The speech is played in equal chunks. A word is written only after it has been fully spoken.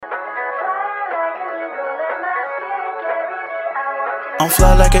I'm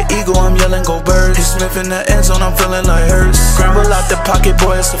fly like an eagle, I'm yelling go birds. It's Smith in the end zone, I'm feeling like Hurts. Scramble out the pocket,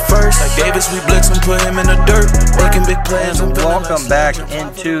 boy, it's the first. Like Davis, we blitz and put him in the dirt. Making big plays. And welcome back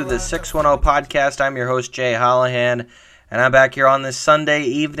into the 610 podcast. I'm your host, Jay Hollihan, and I'm back here on this Sunday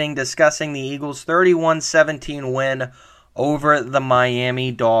evening discussing the Eagles' 31-17 win over the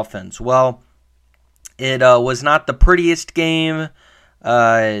Miami Dolphins. Well, it was not the prettiest game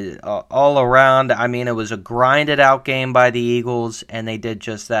all around. I mean, it was a grinded-out game by the Eagles, and they did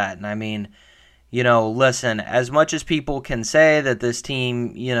just that. And I mean, listen, as much as people can say that this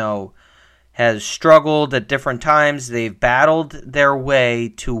team, has struggled at different times, they've battled their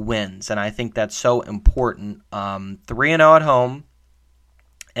way to wins, and I think that's so important. 3-0 at home,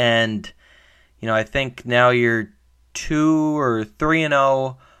 and, I think now you're 2 or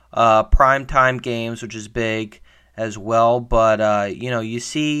 3-0 primetime games, which is big as well. But, you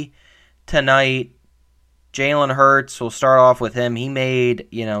see tonight, Jalen Hurts, we'll start off with him. He made,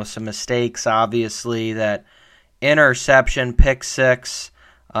 some mistakes, obviously. That interception, pick six,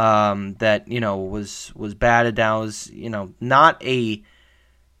 that, was batted down. Was, not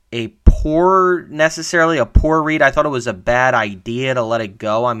necessarily a poor read. I thought it was a bad idea to let it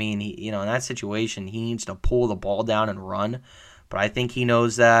go. I mean, in that situation, he needs to pull the ball down and run. But I think he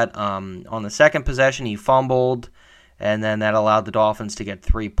knows that. On the second possession, he fumbled, and then that allowed the Dolphins to get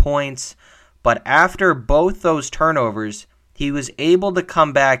 3 points. But after both those turnovers, he was able to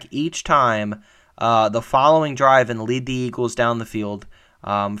come back each time the following drive and lead the Eagles down the field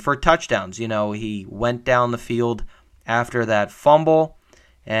for touchdowns. He went down the field after that fumble,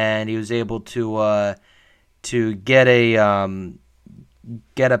 and he was able to get a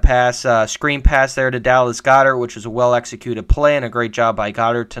screen pass there to Dallas Goedert, which was a well-executed play and a great job by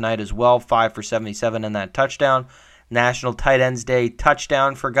Goedert tonight as well. 5 for 77 in that touchdown. National Tight Ends Day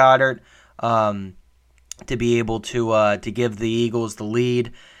touchdown for Goedert to be able to give the Eagles the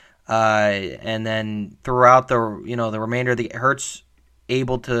lead. And then throughout the remainder of the Hurts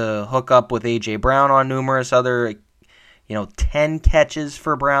able to hook up with A.J. Brown on numerous other 10 catches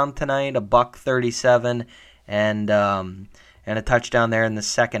for Brown tonight, a $137, and a touchdown there in the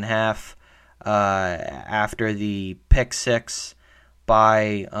second half after the pick six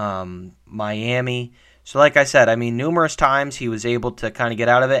by Miami. So like I said, I mean, numerous times he was able to kind of get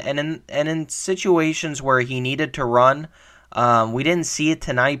out of it. And in situations where he needed to run, we didn't see it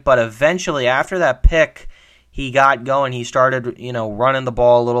tonight, but eventually after that pick, he got going. He started, running the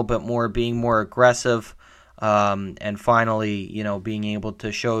ball a little bit more, being more aggressive, and finally, being able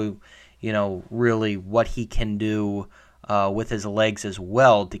to show, really what he can do with his legs as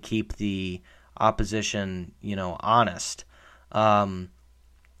well to keep the opposition, honest.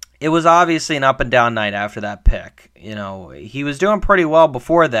 It was obviously an up-and-down night after that pick. He was doing pretty well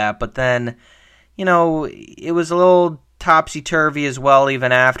before that, but then, it was a little topsy-turvy as well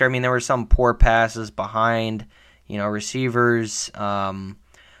even after. I mean, there were some poor passes behind, receivers.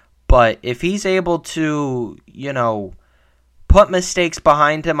 But if he's able to, put mistakes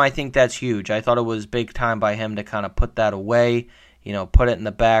behind him, I think that's huge. I thought it was big time by him to kind of put that away, put it in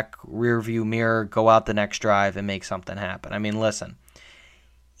the back rearview mirror, go out the next drive and make something happen. I mean, listen.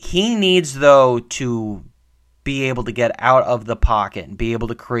 He needs, though, to be able to get out of the pocket and be able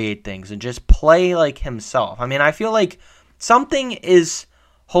to create things and just play like himself. I mean, I feel like something is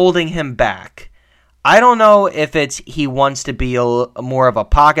holding him back. I don't know if it's he wants to be more of a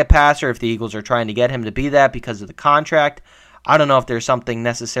pocket passer, if the Eagles are trying to get him to be that because of the contract. I don't know if there's something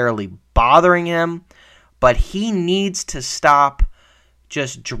necessarily bothering him, but he needs to stop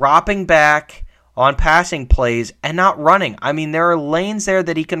just dropping back on passing plays and not running. I mean, there are lanes there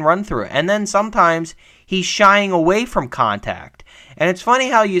that he can run through. And then sometimes he's shying away from contact. And it's funny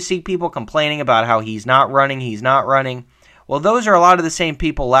how you see people complaining about how he's not running. Well, those are a lot of the same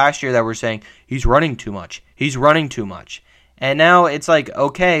people last year that were saying, he's running too much. And now it's like,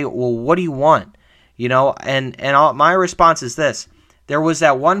 okay, well, what do you want? My response is this. There was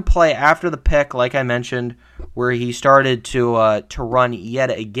that one play after the pick, like I mentioned, where he started to run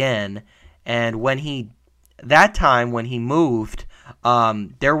yet again. And when he moved,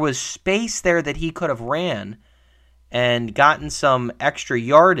 there was space there that he could have ran and gotten some extra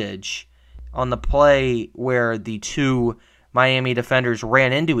yardage on the play where the two Miami defenders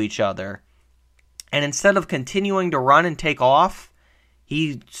ran into each other. And instead of continuing to run and take off,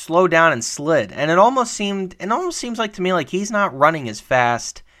 he slowed down and slid. And it almost seems like to me like he's not running as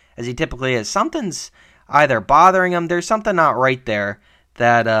fast as he typically is. Something's either bothering him. There's something not right there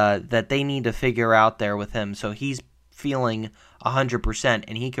that they need to figure out there with him, so he's feeling 100%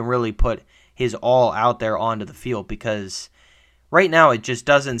 and he can really put his all out there onto the field, because right now it just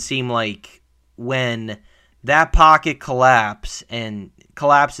doesn't seem like when that pocket collapses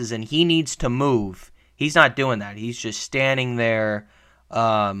and he needs to move, he's not doing that. He's just standing there,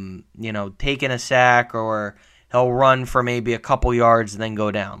 taking a sack, or he'll run for maybe a couple yards and then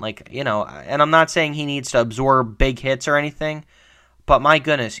go down. And I'm not saying he needs to absorb big hits or anything, but my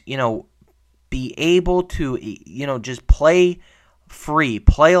goodness, be able to, just play free,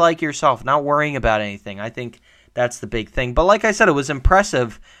 play like yourself, not worrying about anything. I think that's the big thing. But like I said, it was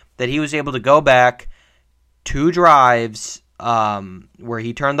impressive that he was able to go back 2 drives where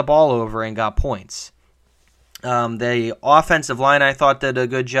he turned the ball over and got points. The offensive line, I thought, did a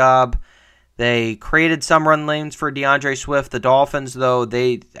good job. They created some run lanes for DeAndre Swift. The Dolphins, though,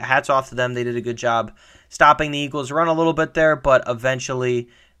 hats off to them. They did a good job stopping the Eagles' run a little bit there, but eventually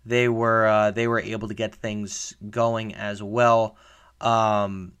they were able to get things going as well.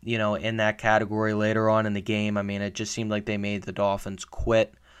 In that category later on in the game, I mean, it just seemed like they made the Dolphins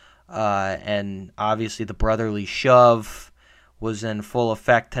quit. And obviously the brotherly shove was in full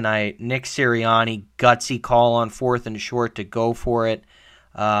effect tonight. Nick Sirianni, gutsy call on 4th and short to go for it.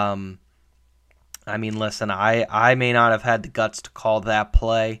 Listen, I may not have had the guts to call that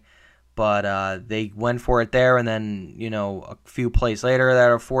play, but they went for it there, and then, a few plays later,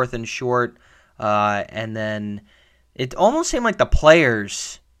 that are 4th and short, and then it almost seemed like the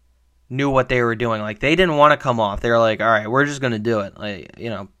players knew what they were doing. Like, they didn't want to come off. They were like, all right, we're just going to do it.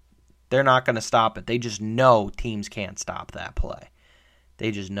 They're not going to stop it. They just know teams can't stop that play.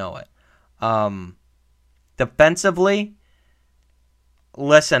 They just know it. Defensively,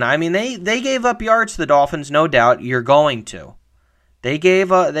 listen, they gave up yards to the Dolphins, no doubt. You're going to. They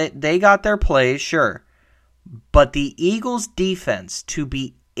got their plays, sure. But the Eagles' defense, to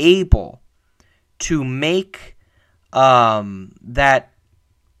be able to make that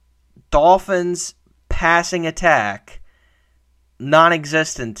Dolphins passing attack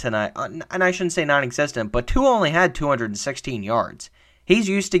non-existent tonight, and I shouldn't say non-existent, but Tua only had 216 yards. He's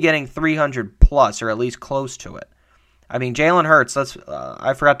used to getting 300 plus, or at least close to it. Jalen Hurts,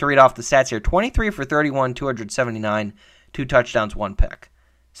 I forgot to read off the stats here, 23 for 31, 279, 2 touchdowns, 1 pick,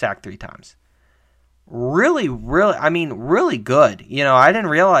 sacked 3 times. Really good. I didn't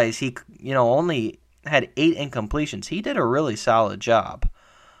realize he, only had 8 incompletions. He did a really solid job.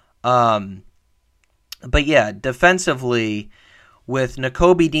 But yeah, defensively, with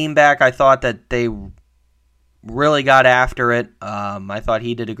Nakobe Dean back, I thought that they really got after it. I thought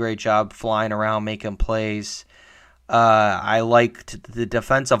he did a great job flying around, making plays. I liked the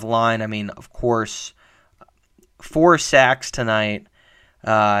defensive line. Of course, 4 sacks tonight.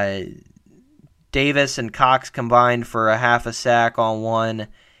 Davis and Cox combined for a half a sack on one.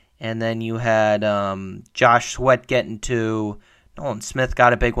 And then you had Josh Sweat getting 2. Nolan Smith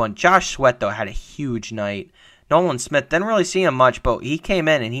got a big one. Josh Sweat, though, had a huge night. Nolan Smith, didn't really see him much, but he came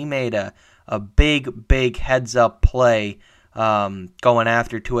in and he made a big heads-up play going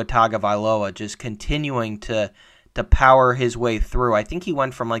after Tua Tagovailoa, just continuing to power his way through. I think he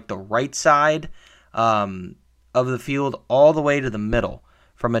went from the right side of the field all the way to the middle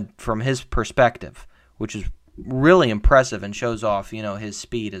from his perspective, which is really impressive and shows off his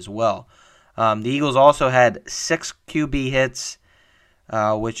speed as well. The Eagles also had 6 QB hits,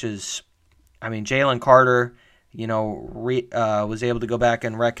 which is, Jalen Carter, was able to go back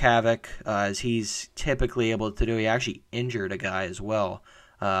and wreak havoc as he's typically able to do. He actually injured a guy as well,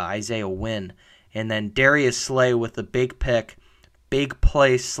 Isaiah Wynn. And then Darius Slay with the big pick, big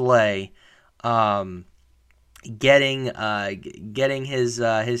play Slay, getting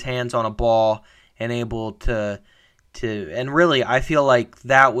his hands on a ball and able to and really I feel like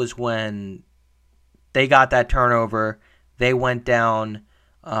that was when they got that turnover. They went down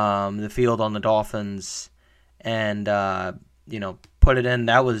the field on the Dolphins and put it in.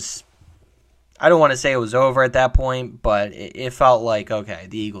 That was, I don't want to say it was over at that point, but it felt like, okay,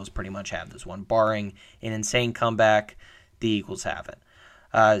 the Eagles pretty much have this one. Barring an insane comeback, the Eagles have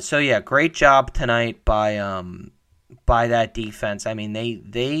it. So yeah, great job tonight by that defense.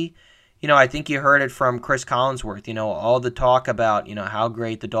 They I think you heard it from Chris Collinsworth, all the talk about, how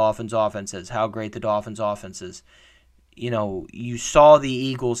great the Dolphins offense is, you saw the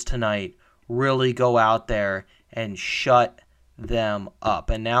Eagles tonight really go out there and shut them up.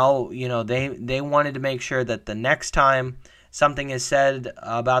 And now, they wanted to make sure that the next time something is said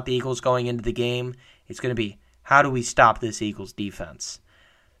about the Eagles going into the game, it's going to be, how do we stop this Eagles defense?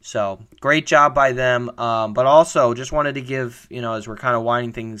 So, great job by them. But also, just wanted to give, as we're kind of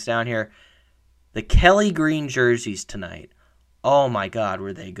winding things down here, the Kelly Green jerseys tonight. Oh my God,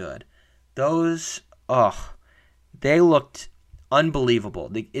 were they good. Those, they looked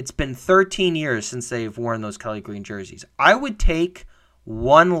unbelievable. It's been 13 years since they've worn those Kelly Green jerseys. I would take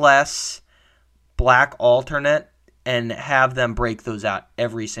one less black alternate and have them break those out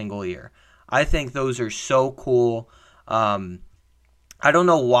every single year. I think those are so cool. I don't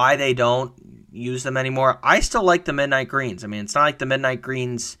know why they don't use them anymore. I still like the midnight greens. I mean, it's not like the midnight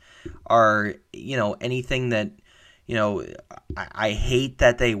greens are, anything that, I hate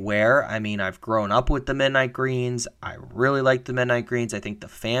that they wear. I mean, I've grown up with the midnight greens. I really like the midnight greens. I think the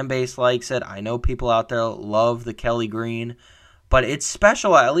fan base likes it. I know people out there love the Kelly green. But it's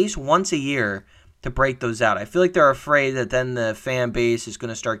special at least once a year to break those out. I feel like they're afraid that then the fan base is going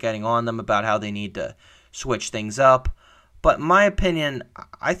to start getting on them about how they need to switch things up. But in my opinion,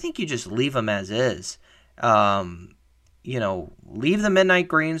 I think you just leave them as is. Leave the midnight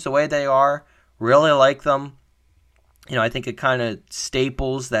greens the way they are. Really like them. I think it kind of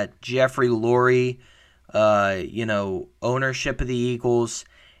staples that Jeffrey Lurie, ownership of the Eagles,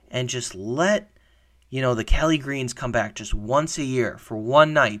 and just let, the Kelly greens come back just once a year for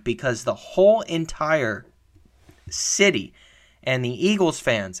one night, because the whole entire city and the Eagles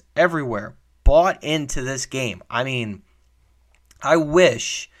fans everywhere bought into this game. I mean, I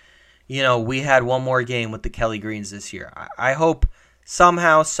wish, we had one more game with the Kelly greens this year. I hope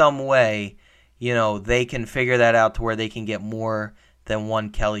somehow, some way, they can figure that out to where they can get more than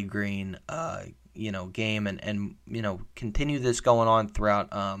one Kelly green, game and continue this going on throughout,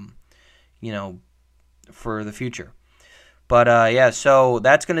 for the future. But, so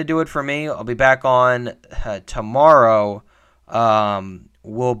that's going to do it for me. I'll be back on tomorrow.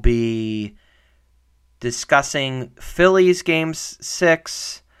 We'll be discussing Phillies Game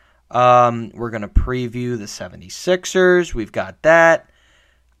 6. We're going to preview the 76ers. We've got that.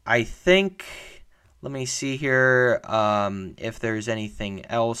 I think, let me see here if there's anything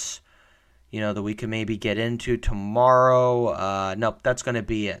else, that we can maybe get into tomorrow. Nope, that's going to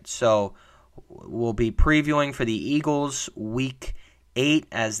be it. So we'll be previewing for the Eagles Week 8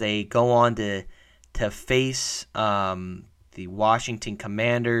 as they go on to face the Washington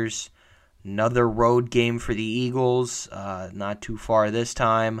Commanders. Another road game for the Eagles, not too far this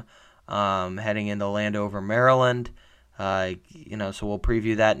time, heading into Landover, Maryland. So we'll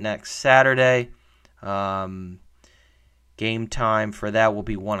preview that next Saturday. Game time for that will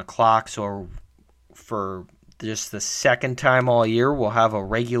be 1 o'clock. So for just the second time all year, we'll have a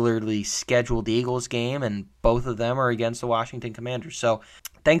regularly scheduled Eagles game, and both of them are against the Washington Commanders. So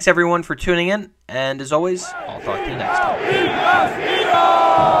thanks, everyone, for tuning in. And as always, I'll talk to you next time.